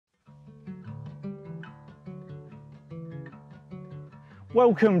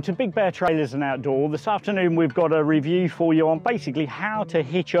Welcome to Big Bear Trailers and Outdoor. This afternoon we've got a review for you on basically how to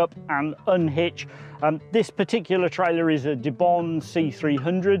hitch up and unhitch. This particular trailer is a Debon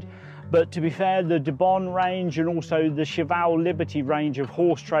C300, but to be fair, the Debon range and also the Cheval Liberte range of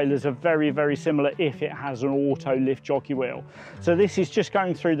horse trailers are very, very similar if it has an Autolift Jockey wheel. So this is just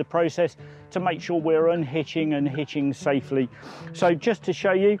going through the process to make sure we're unhitching and hitching safely. So just to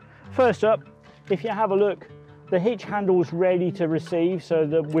show you, first up, if you have a look, the hitch handle's ready to receive, so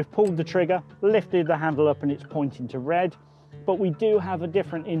that we've pulled the trigger, lifted the handle up and it's pointing to red. But we do have a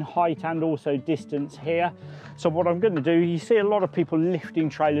different in height and also distance here. So what I'm going to do, you see a lot of people lifting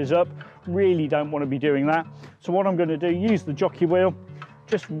trailers up, really don't want to be doing that. So what I'm going to do, use the jockey wheel,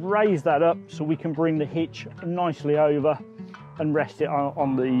 just raise that up so we can bring the hitch nicely over and rest it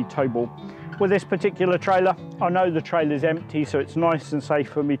on the tow ball. With this particular trailer, I know the trailer's empty, so it's nice and safe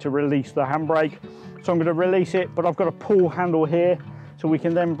for me to release the handbrake. So I'm going to release it, but I've got a pull handle here so we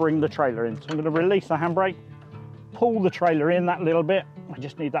can then bring the trailer in. So I'm going to release the handbrake, pull the trailer in that little bit. I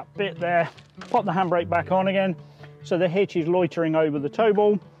just need that bit there. Pop the handbrake back on again. So the hitch is loitering over the tow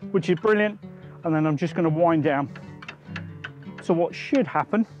ball, which is brilliant. And then I'm just going to wind down. So what should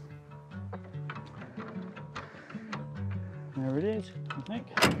happen, there it is, I think.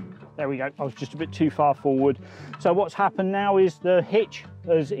 There we go, I was just a bit too far forward. So what's happened now is the hitch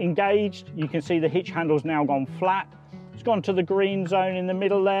has engaged. You can see the hitch handle's now gone flat. It's gone to the green zone in the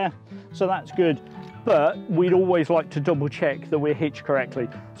middle there, so that's good. But we'd always like to double check that we're hitched correctly.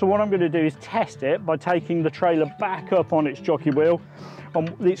 So what I'm going to do is test it by taking the trailer back up on its jockey wheel.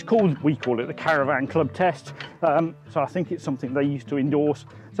 It's called, we call it the Caravan Club test. So I think it's something they used to endorse.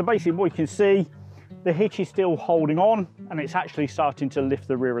 So basically what you can see, the hitch is still holding on and it's actually starting to lift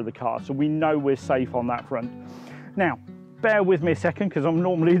the rear of the car. So we know we're safe on that front. Now, bear with me a second because I'm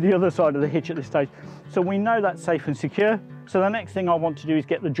normally the other side of the hitch at this stage. So we know that's safe and secure. So the next thing I want to do is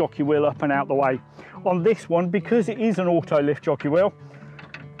get the jockey wheel up and out the way. On this one, because it is an Autolift jockey wheel,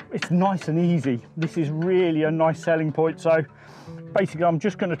 it's nice and easy. This is really a nice selling point. So basically I'm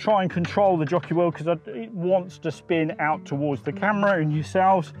just going to try and control the jockey wheel because it wants to spin out towards the camera and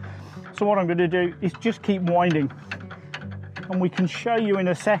yourselves. So what I'm going to do is just keep winding, and we can show you in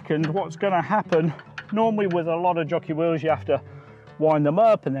a second what's going to happen. Normally with a lot of jockey wheels you have to wind them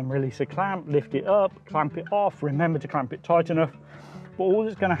up and then release a clamp, lift it up, clamp it off, remember to clamp it tight enough. But all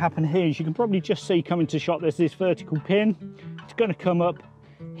that's going to happen here is you can probably just see coming to shot, there's this vertical pin. It's going to come up,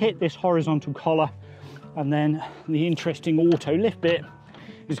 hit this horizontal collar, and then the interesting auto lift bit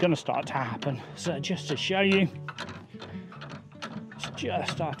is going to start to happen. So just to show you, it's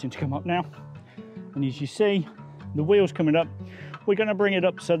just starting to come up now. And as you see, the wheel's coming up. We're going to bring it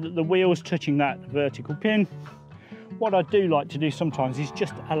up so that the wheel's touching that vertical pin. What I do like to do sometimes is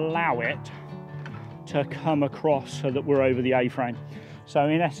just allow it to come across so that we're over the A-frame. So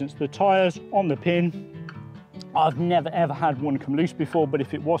in essence, the tyres on the pin, I've never ever had one come loose before, but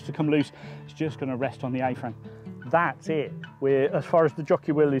if it was to come loose, it's just going to rest on the A-frame. That's it. As far as the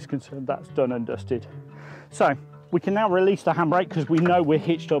jockey wheel is concerned, that's done and dusted. So we can now release the handbrake because we know we're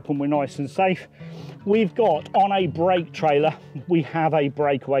hitched up and we're nice and safe. We've got, on a brake trailer, we have a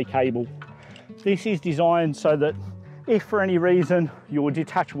breakaway cable. This is designed so that if for any reason your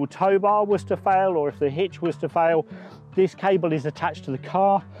detachable tow bar was to fail, or if the hitch was to fail, this cable is attached to the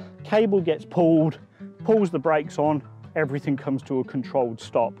car, cable gets pulled, pulls the brakes on, everything comes to a controlled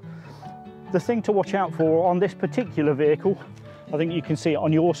stop. The thing to watch out for on this particular vehicle, I think you can see it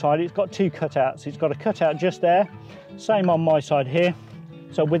on your side, it's got two cutouts. It's got a cutout just there, same on my side here.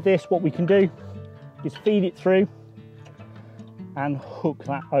 So with this, what we can do is feed it through and hook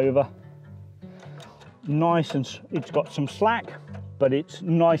that over. Nice, and it's got some slack, but it's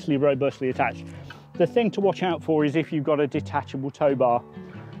nicely robustly attached. The thing to watch out for is if you've got a detachable tow bar.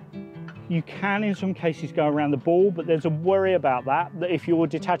 You can in some cases go around the ball, but there's a worry about that if your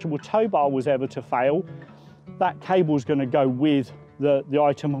detachable tow bar was ever to fail, that cable is going to go with the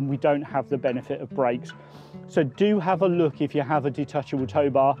item and we don't have the benefit of brakes. So do have a look if you have a detachable tow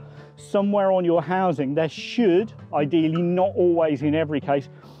bar. Somewhere on your housing, there should, ideally not always in every case,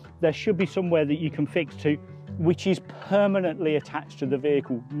 there should be somewhere that you can fix to, which is permanently attached to the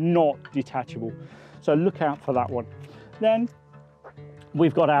vehicle, not detachable. So look out for that one. Then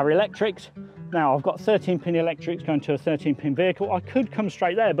we've got our electrics. Now I've got 13-pin electrics going to a 13-pin vehicle. I could come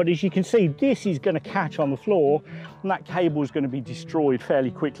straight there, but as you can see, this is going to catch on the floor and that cable is going to be destroyed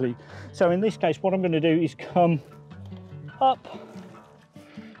fairly quickly. So in this case, what I'm going to do is come up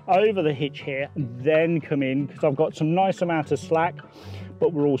over the hitch here and then come in, because I've got some nice amount of slack,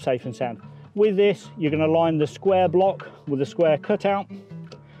 but we're all safe and sound. With this, you're going to line the square block with a square cutout.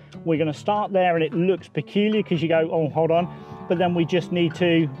 We're going to start there, and it looks peculiar because you go, oh, hold on, but then we just need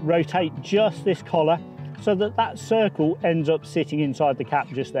to rotate just this collar so that that circle ends up sitting inside the cap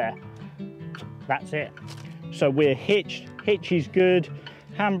just there. That's it. So we're hitched, hitch is good,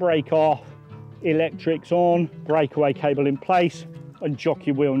 handbrake off, electrics on, breakaway cable in place, and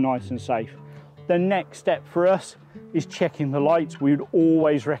jockey wheel nice and safe. The next step for us is checking the lights. We would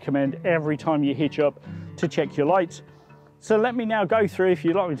always recommend every time you hitch up to check your lights. So let me now go through, if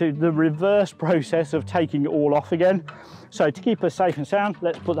you'd like me to, the reverse process of taking it all off again. So to keep us safe and sound,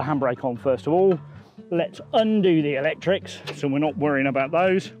 let's put the handbrake on first of all. Let's undo the electrics, so we're not worrying about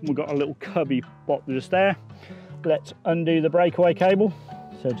those. We've got a little cubby bot just there. Let's undo the breakaway cable.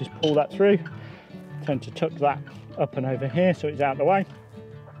 So just pull that through. Tend to tuck that up and over here so it's out of the way.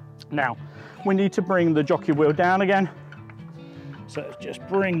 Now, we need to bring the jockey wheel down again. So let's just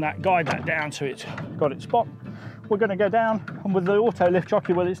guide that down so it's got its spot. We're going to go down, and with the Autolift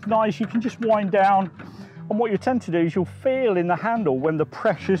Jockey wheel, it's nice, you can just wind down. And what you tend to do is you'll feel in the handle when the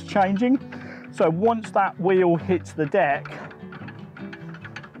pressure's changing. So once that wheel hits the deck,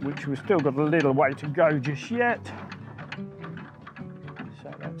 which we've still got a little way to go just yet.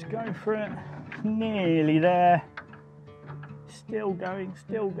 So let's go for it. Nearly there. Still going,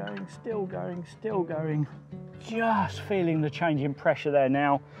 still going, still going, still going. Just feeling the change in pressure there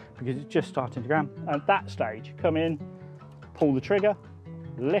now because it's just starting to go. At that stage, come in, pull the trigger,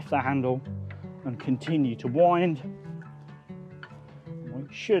 lift the handle and continue to wind. What you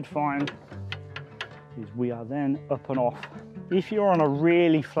should find is we are then up and off. If you're on a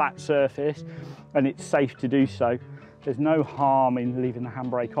really flat surface and it's safe to do so, there's no harm in leaving the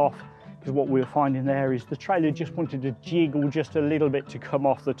handbrake off, because what we were finding there is the trailer just wanted to jiggle just a little bit to come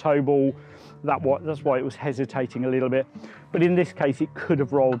off the tow ball. That's why it was hesitating a little bit. But in this case, it could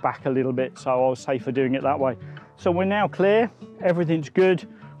have rolled back a little bit, so I was safer doing it that way. So we're now clear, everything's good.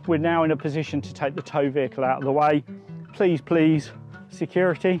 We're now in a position to take the tow vehicle out of the way. Please, please,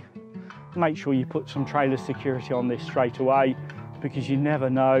 security, make sure you put some trailer security on this straight away, because you never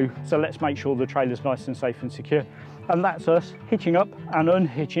know. So let's make sure the trailer's nice and safe and secure. And that's us hitching up and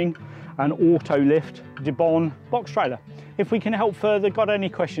unhitching an Autolift Debon box trailer. If we can help further, got any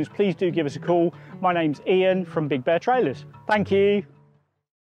questions, please do give us a call. My name's Ian from Big Bear Trailers. Thank you.